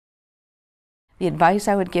The advice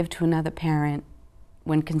I would give to another parent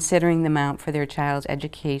when considering the Mount for their child's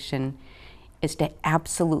education is to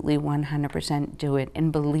absolutely 100% do it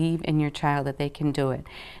and believe in your child that they can do it.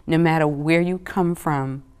 No matter where you come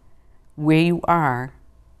from, where you are,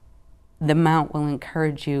 the Mount will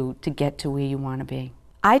encourage you to get to where you want to be.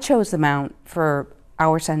 I chose the Mount for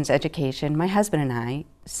our son's education, my husband and I,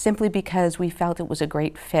 simply because we felt it was a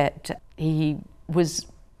great fit. He was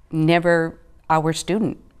never our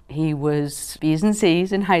student. He was B's and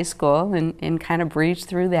C's in high school and kind of breezed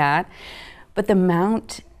through that. But the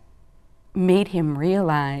Mount made him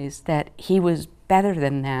realize that he was better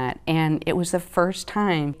than that, and it was the first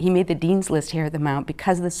time he made the dean's list here at the Mount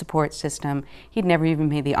because of the support system. He'd never even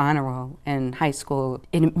made the honor roll in high school,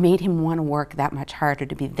 and it made him want to work that much harder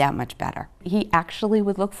to be that much better. He actually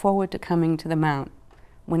would look forward to coming to the Mount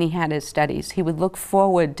when he had his studies. He would look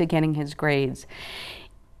forward to getting his grades.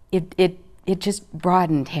 It just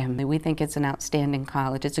broadened him. We think it's an outstanding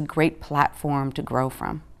college. It's a great platform to grow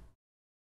from.